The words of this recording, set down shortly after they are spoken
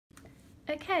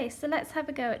Okay, so let's have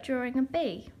a go at drawing a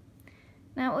bee.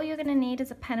 Now all you're going to need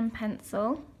is a pen and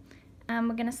pencil, and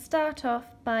we're going to start off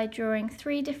by drawing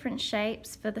 3 different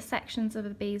shapes for the sections of the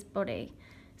bee's body.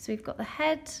 So we've got the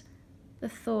head, the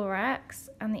thorax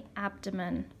and the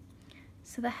abdomen.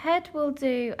 So the head we'll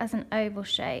do as an oval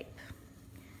shape,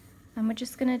 and we're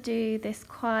just going to do this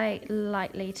quite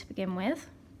lightly to begin with.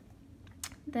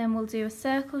 Then we'll do a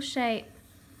circle shape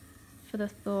for the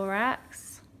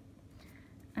thorax,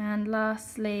 and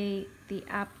lastly the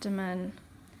abdomen,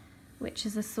 which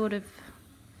is a sort of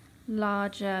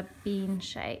larger bean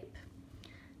shape.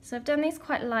 So I've done these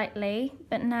quite lightly,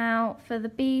 but now for the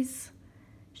bee's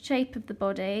shape of the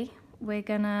body we're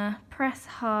gonna press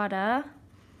harder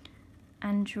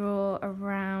and draw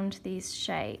around these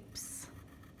shapes.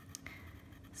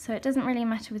 So it doesn't really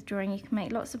matter with drawing, you can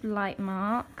make lots of light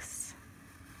marks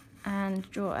and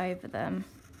draw over them,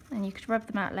 and you could rub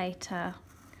them out later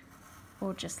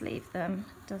or just leave them,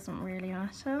 doesn't really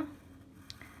matter.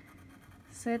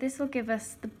 So this will give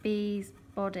us the bee's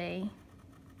body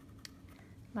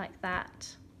like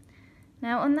that.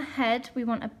 Now on the head we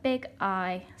want a big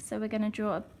eye, so we're going to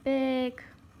draw a big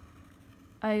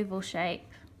oval shape,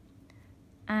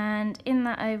 and in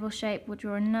that oval shape we'll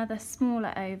draw another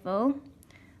smaller oval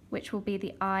which will be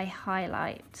the eye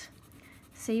highlight.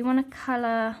 So you want to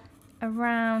colour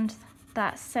around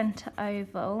that centre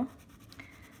oval,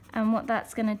 and what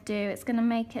that's going to do, it's going to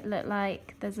make it look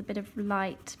like there's a bit of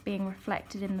light being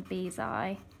reflected in the bee's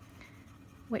eye,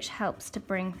 which helps to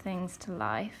bring things to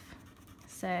life.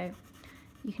 So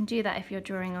you can do that if you're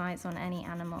drawing eyes on any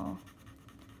animal.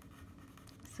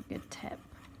 It's a good tip.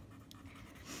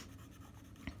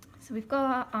 So we've got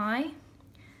our eye.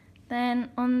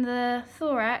 Then on the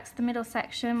thorax, the middle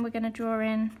section, we're going to draw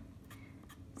in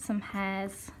some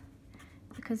hairs,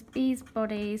 because bees'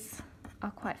 bodies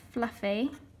are quite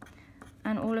fluffy,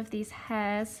 and all of these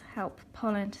hairs help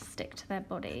pollen to stick to their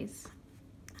bodies.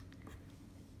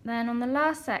 Then on the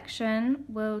last section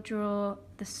we'll draw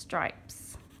the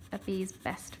stripes, a bee's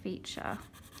best feature.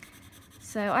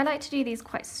 So I like to do these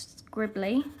quite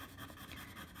scribbly,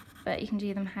 but you can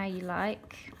do them how you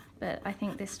like, but I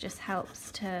think this just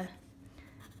helps to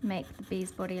make the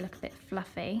bee's body look a bit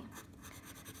fluffy.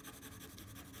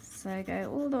 So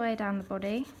go all the way down the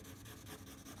body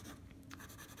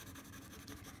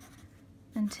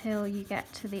until you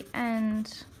get to the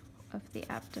end of the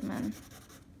abdomen.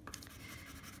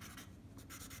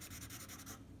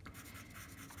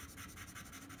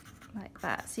 Like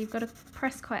that. So you've got to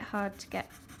press quite hard to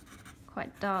get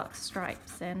quite dark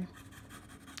stripes in.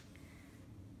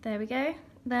 There we go.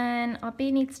 Then our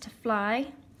bee needs to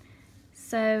fly,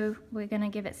 so we're going to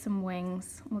give it some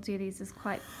wings. We'll do these as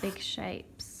quite big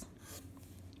shapes,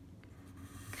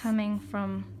 coming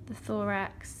from the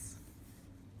thorax,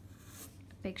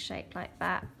 a big shape like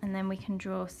that, and then we can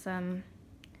draw some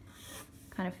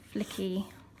kind of flicky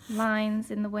lines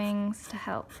in the wings to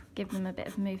help give them a bit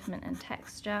of movement and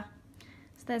texture.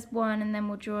 So there's one, and then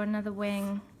we'll draw another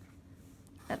wing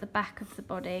at the back of the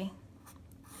body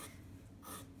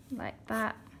like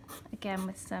that, again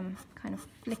with some kind of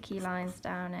flicky lines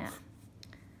down it.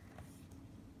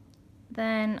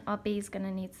 Then our bee's going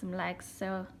to need some legs.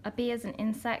 So a bee is an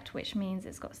insect, which means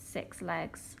it's got 6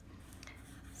 legs.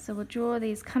 So we'll draw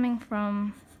these coming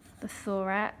from the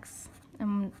thorax,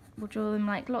 and we'll draw them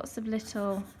like lots of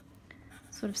little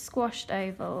sort of squashed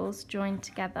ovals joined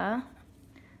together,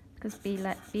 because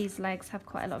bees' legs have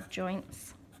quite a lot of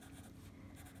joints.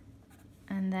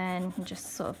 And then we can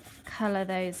just sort of colour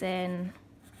those in,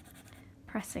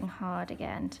 pressing hard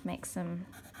again to make some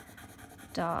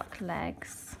dark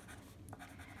legs.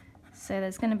 So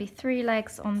there's going to be 3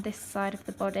 legs on this side of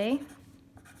the body,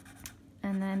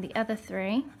 and then the other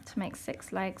 3, to make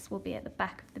 6 legs, will be at the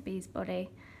back of the bee's body.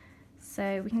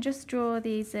 So we can just draw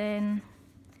these in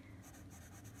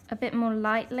a bit more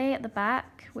lightly at the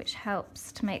back, which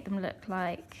helps to make them look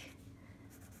like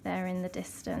they're in the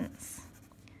distance.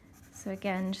 So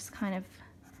again, just kind of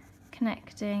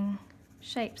connecting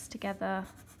shapes together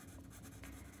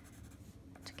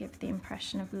to give the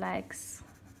impression of legs.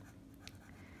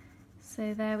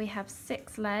 So there we have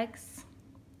 6 legs.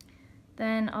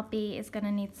 Then our bee is going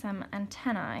to need some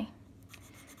antennae.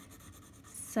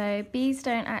 So bees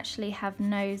don't actually have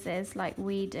noses like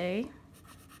we do,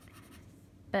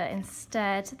 but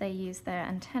instead they use their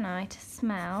antennae to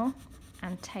smell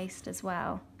and taste as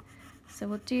well. So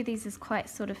we'll do these as quite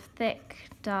sort of thick,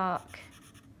 dark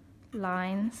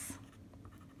lines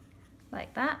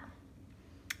like that.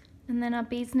 And then our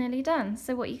bee's nearly done.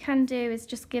 So what you can do is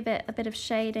just give it a bit of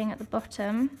shading at the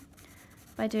bottom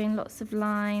by doing lots of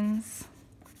lines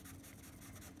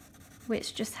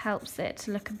which just helps it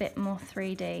to look a bit more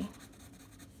 3D.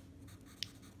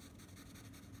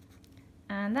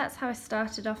 And that's how I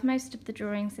started off most of the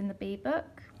drawings in the bee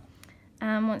book.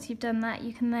 Once you've done that,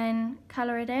 you can then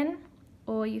colour it in,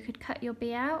 or you could cut your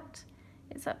bee out.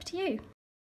 It's up to you.